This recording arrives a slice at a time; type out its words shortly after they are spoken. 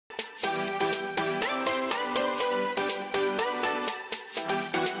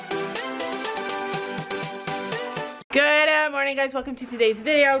Good morning, guys. Welcome to today's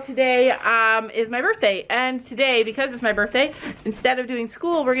video. Today is my birthday, and today, because it's my birthday, instead of doing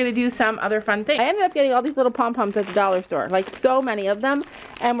school, we're gonna do some other fun things. I ended up getting all these little pom-poms at the dollar store, like so many of them,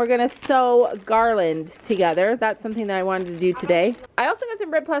 and we're gonna sew garland together. That's something that I wanted to do today. I also got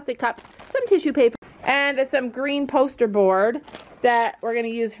some red plastic cups, some tissue paper, and some green poster board that we're going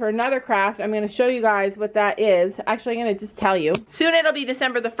to use for another craft. I'm going to show you guys what that is. Actually, I'm going to just tell you. Soon it'll be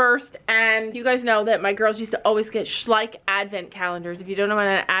December the 1st, and you guys know that my girls used to always get Schleich advent calendars. If you don't know what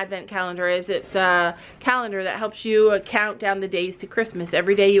an advent calendar is, it's a calendar that helps you count down the days to Christmas.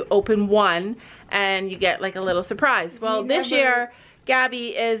 Every day you open one, and you get like a little surprise. Well, this year, Gabby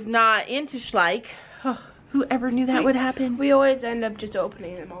is not into Schleich. Oh, whoever knew that would happen? We always end up just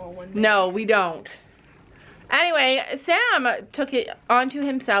opening them all one day. No, we don't. Anyway, Sam took it onto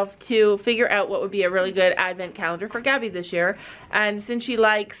himself to figure out what would be a really good advent calendar for Gabby this year. And since she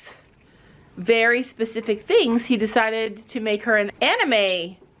likes very specific things, he decided to make her an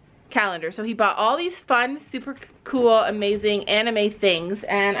anime calendar. So he bought all these fun, super cool, amazing anime things.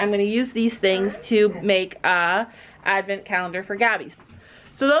 And I'm going to use these things to make a advent calendar for Gabby.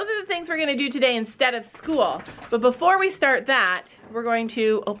 So those are the things we're going to do today instead of school. But before we start that, we're going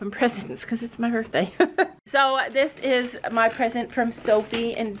to open presents because it's my birthday. So this is my present from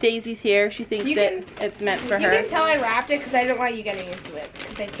Sophie, and Daisy's here. She thinks it's meant for her. You can tell I wrapped it because I didn't want you getting into it.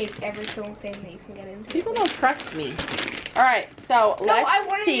 Because I take every single thing that you can get into. People don't trust me. Alright, so let's see. No, I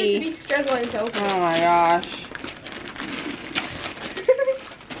wanted you to be struggling to open. Oh my gosh.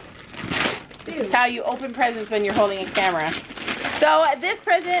 This is how you open presents when you're holding a camera. So this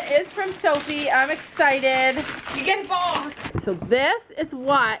present is from Sophie. I'm excited. You get a box. So this is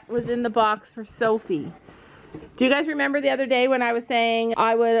what was in the box for Sophie. Do you guys remember the other day when I was saying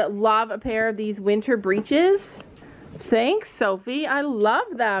I would love a pair of these winter breeches? Thanks, Sophie. I love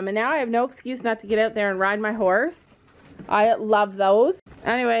them. And now I have no excuse not to get out there and ride my horse. I love those.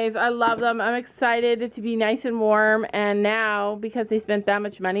 Anyways, I love them. I'm excited to be nice and warm. And now, because they spent that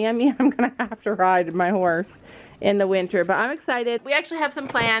much money on me, I'm going to have to ride my horse in the winter. But I'm excited. We actually have some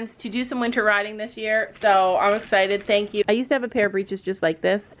plans to do some winter riding this year. So I'm excited. Thank you. I used to have a pair of breeches just like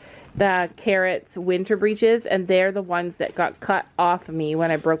this. The Carrots winter breeches, and they're the ones that got cut off of me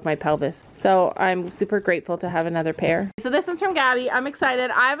when I broke my pelvis. So I'm super grateful to have another pair. So this is from Gabby. I'm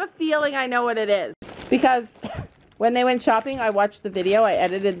excited. I have a feeling I know what it is because when they went shopping, I watched the video. I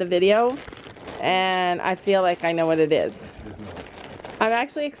edited the video, and I feel like I know what it is. I'm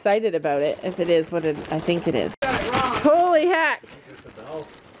actually excited about it if it is what I think it is. Holy heck!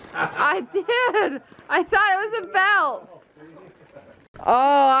 I did! I thought it was a belt! Oh,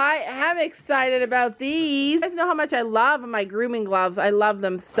 I am excited about these. You guys know how much I love my grooming gloves. I love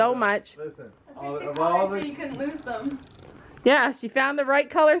them so much. Listen, so you can lose them. Yeah, she found the right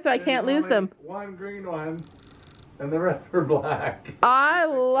color so I can't lose them. One green one, and the rest are black. I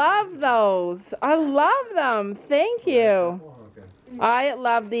love those. I love them. Thank you. I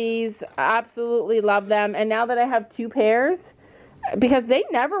love these. Absolutely love them. And now that I have two pairs, because they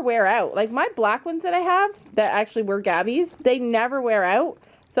never wear out. Like my black ones that I have, that actually were Gabby's, they never wear out.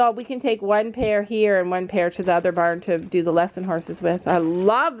 So we can take one pair here and one pair to the other barn to do the lesson horses with. I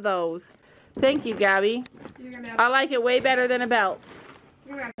love those. Thank you, Gabby. I like it way better than a belt.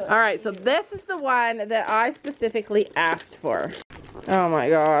 Alright, so this is the one that I specifically asked for. Oh my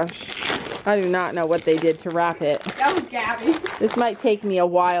gosh. I do not know what they did to wrap it. That was Gabby. This might take me a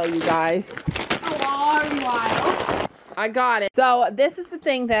while, you guys. A long while. I got it. So this is the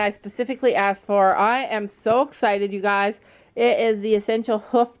thing that I specifically asked for. I am so excited, you guys. It is the Essential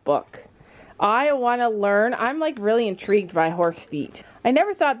Hoof Book. I want to learn. I'm like really intrigued by horse feet. I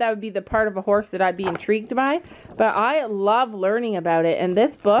never thought that would be the part of a horse that I'd be intrigued by, but I love learning about it. And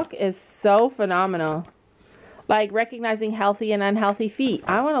this book is so phenomenal. Like recognizing healthy and unhealthy feet.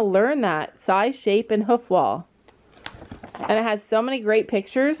 I want to learn that. Size, shape, and hoof wall. And it has so many great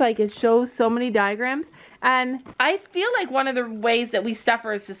pictures. Like it shows so many diagrams. And I feel like one of the ways that we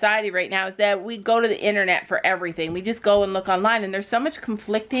suffer as society right now is that we go to the internet for everything. We just go and look online, and there's so much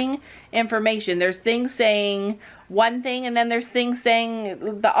conflicting information. There's things saying one thing, and then there's things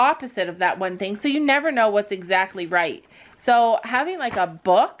saying the opposite of that one thing. So you never know what's exactly right. So having like a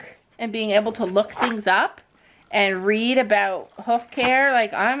book and being able to look things up and read about hoof care,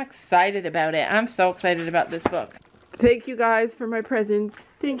 like I'm excited about it. I'm so excited about this book. Thank you guys for my presents.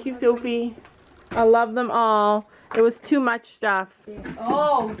 Thank you, Sophie. I love them all. It was too much stuff.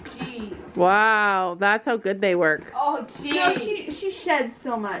 Oh, geez. Wow, that's how good they work. Oh, geez. No, she sheds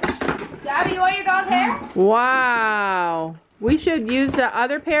so much. Gabby, you want your dog hair? Wow. We should use the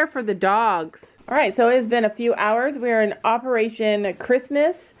other pair for the dogs. All right, so it has been a few hours. We're in Operation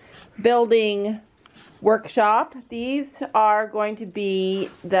Christmas, building workshop. These are going to be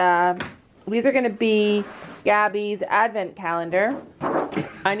Gabby's advent calendar.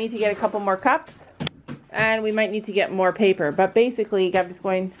 I need to get a couple more cups, and we might need to get more paper. But basically,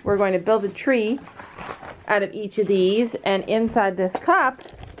 we're going to build a tree out of each of these, and inside this cup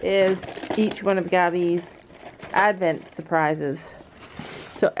is each one of Gabby's advent surprises.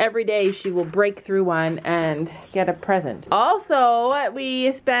 So every day she will break through one and get a present. Also,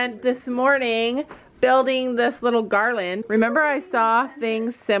 we spent this morning building this little garland. Remember I saw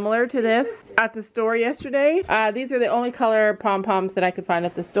things similar to this at the store yesterday? These are the only color pom-poms that I could find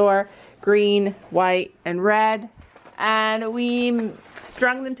at the store. Green, white, and red. And we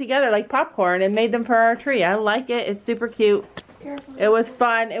strung them together like popcorn and made them for our tree. I like it. It's super cute. It was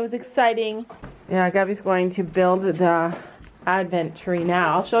fun. It was exciting. Yeah, Gabby's going to build the advent tree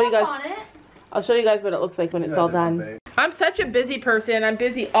now. I'll show you guys what it looks like when it's all done. I'm such a busy person. I'm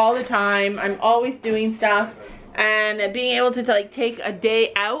busy all the time. I'm always doing stuff, and being able to like take a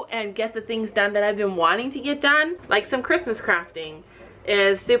day out and get the things done that I've been wanting to get done, like some Christmas crafting,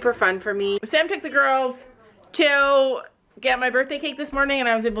 is super fun for me. Sam took the girls to get my birthday cake this morning, and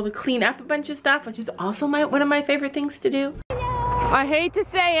I was able to clean up a bunch of stuff, which is also one of my favorite things to do. I hate to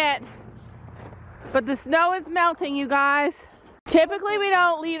say it, but the snow is melting, you guys. Typically we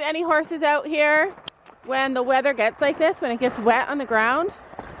don't leave any horses out here when the weather gets like this, when it gets wet on the ground.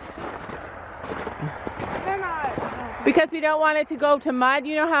 Because we don't want it to go to mud.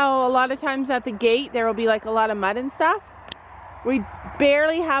 You know how a lot of times at the gate there will be like a lot of mud and stuff? We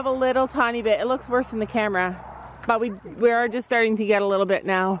barely have a little tiny bit. It looks worse in the camera, but we are just starting to get a little bit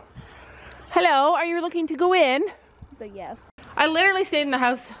now. Hello, are you looking to go in? But yes. I literally stayed in the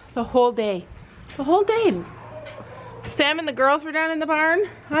house the whole day. The whole day. Sam and the girls were down in the barn.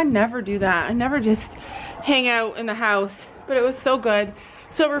 I never do that. I never just hang out in the house. But it was so good,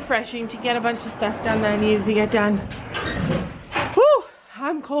 so refreshing to get a bunch of stuff done that I needed to get done. Whew!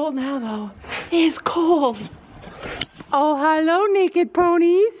 I'm cold now though. It's cold. Oh, hello, naked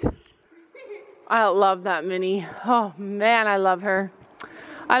ponies. I love that Minnie. Oh man, I love her.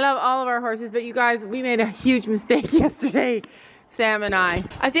 I love all of our horses, but you guys, we made a huge mistake yesterday, Sam and I.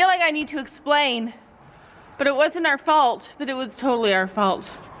 I feel like I need to explain, but it wasn't our fault, but it was totally our fault.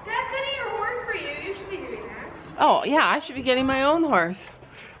 That's getting your horse for you. You should be doing that. Oh yeah, I should be getting my own horse.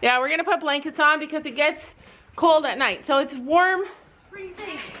 Yeah, we're gonna put blankets on because it gets cold at night. So it's warm.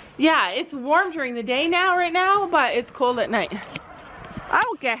 Freezing. Yeah, it's warm during the day right now, but it's cold at night.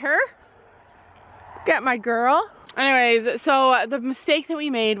 I'll get her. Get my girl. Anyways, so the mistake that we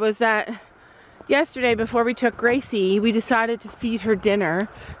made was that yesterday before we took Gracie, we decided to feed her dinner.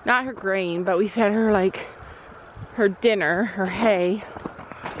 Not her grain, but we fed her like her dinner, her hay,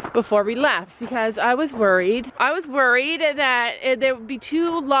 before we left because I was worried. I was worried that there would be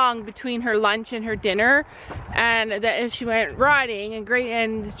too long between her lunch and her dinner, and that if she went riding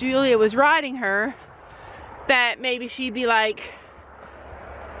and Julia was riding her, that maybe she'd be like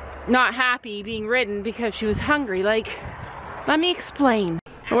not happy being ridden because she was hungry. Like, let me explain.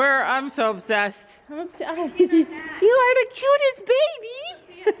 I'm so obsessed. I'm obsessed. You are the cutest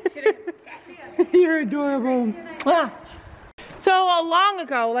baby. You're adorable. So long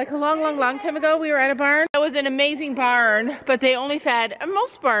ago, like a long time ago, we were at a barn. It was an amazing barn, but they only fed,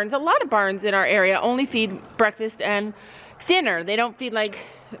 most barns, a lot of barns in our area only feed breakfast and dinner. They don't feed like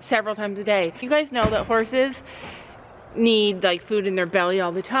several times a day. You guys know that horses need like food in their belly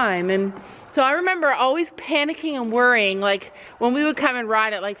all the time, and so I remember always panicking and worrying, like when we would come and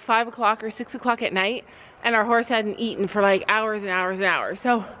ride at like 5 o'clock or 6 o'clock at night and our horse hadn't eaten for like hours and hours and hours.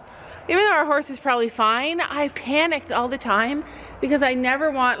 So even though our horse is probably fine, I panicked all the time because I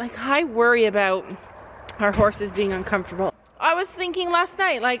never want, like, I worry about our horses being uncomfortable. I was thinking last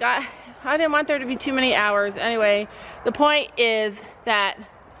night, like I didn't want there to be too many hours. Anyway, the point is that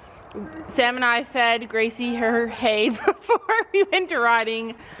Sam and I fed Gracie her hay before we went to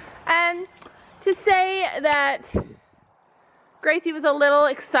riding, and to say that Gracie was a little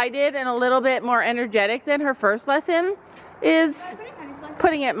excited and a little bit more energetic than her first lesson is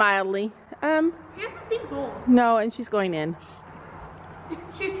putting it mildly. She doesn't seem cold. No, and she's going in.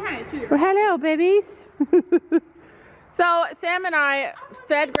 She's trying to too. Well, hello, babies. So Sam and I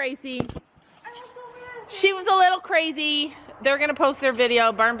fed Gracie. She was a little crazy. They're gonna post their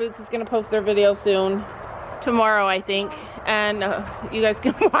video. Barn Boots is gonna post their video soon, tomorrow I think, and you guys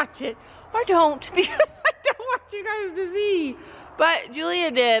can watch it or don't, because I don't want you guys to see. But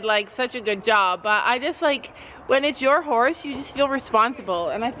Julia did like such a good job. But I just like, when it's your horse, you just feel responsible,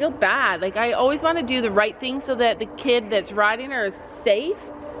 and I feel bad. Like, I always want to do the right thing so that the kid that's riding her is safe.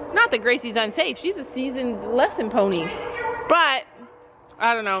 Not that Gracie's unsafe. She's a seasoned lesson pony. But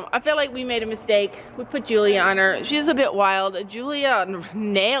I don't know. I feel like we made a mistake. We put Julia on her. She's a bit wild. Julia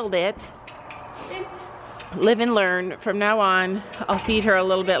nailed it. Live and learn. From now on, I'll feed her a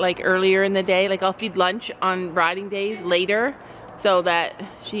little bit like earlier in the day. Like I'll feed lunch on riding days later so that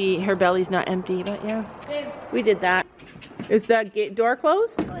her belly's not empty. But yeah, we did that. Is the gate door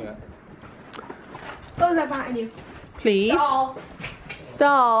closed? Yeah. Close that behind you. Please.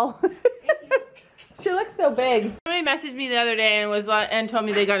 Stall. She looks so big. Somebody messaged me the other day and told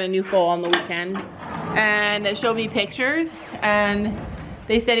me they got a new foal on the weekend, and they showed me pictures, and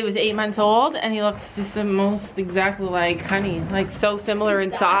they said he was 8 months old, and he looks just the most exactly like Honey, like so similar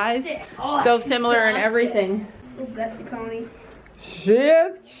in size, so similar in everything. That's the pony. She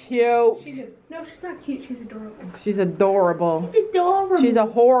is cute. No, she's not cute. She's adorable. She's adorable. She's adorable. She's a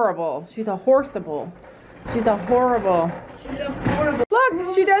horrible. She's a horseable. She's a horrible. She's adorable.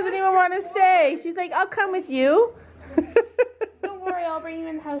 Look, she doesn't even want to stay. She's like, I'll come with you. Don't worry, I'll bring you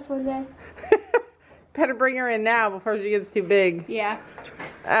in the house one day. Better bring her in now before she gets too big. Yeah.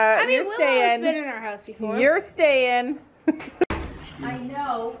 I mean, you're staying. been in our house before. You're staying. I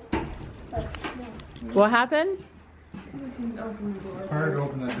know. What happened? Hard to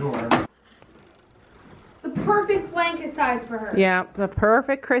open the door. The perfect blanket size for her. Yeah, the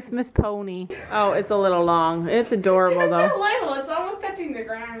perfect Christmas pony. Oh, it's a little long. It's adorable though. It's so little. It's almost touching the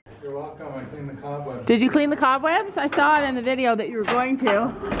ground. You're welcome. I cleaned the cobwebs. Did you clean the cobwebs? I saw it in the video that you were going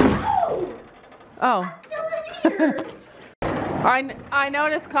to. Oh. Still in here. I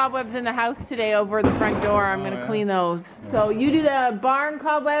noticed cobwebs in the house today over the front door. I'm going to clean those. So you do the barn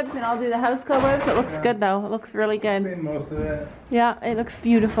cobwebs and I'll do the house cobwebs. It looks good though. It looks really good. Cleaned most of it. Yeah, it looks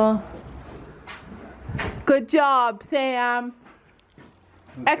beautiful. Good job, Sam.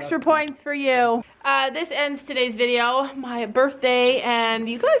 Extra points for you. This ends today's video. My birthday, and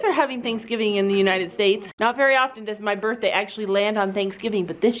you guys are having Thanksgiving in the United States. Not very often does my birthday actually land on Thanksgiving,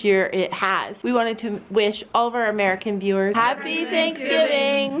 but this year it has. We wanted to wish all of our American viewers Happy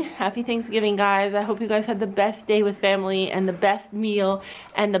Thanksgiving. Happy Thanksgiving, guys. I hope you guys had the best day with family and the best meal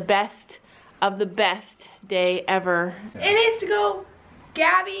and the best of the best day ever. It needs to go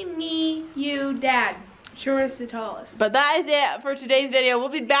Gabby, me, you, Dad. Shortest to tallest. But that is it for today's video. We'll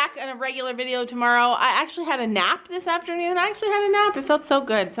be back on a regular video tomorrow. I actually had a nap this afternoon. It felt so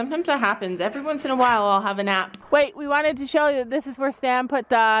good. Sometimes that happens. Every once in a while I'll have a nap. Wait, we wanted to show you that this is where Sam put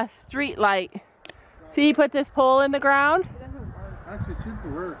the street light. See, he put this pole in the ground. It doesn't work. Actually, it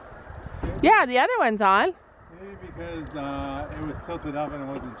should work. Yeah, the other one's on. Maybe because it was tilted up and it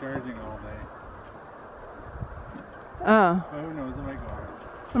wasn't charging all day. Oh. But who knows, it might go on.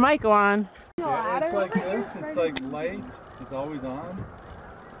 It might go on. Yeah, it's like this, it's like light, it's always on.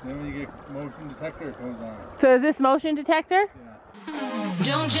 Then when you get motion detector, it goes on. So is this motion detector? Yeah.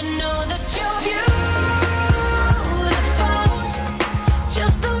 Don't you know that you're beautiful?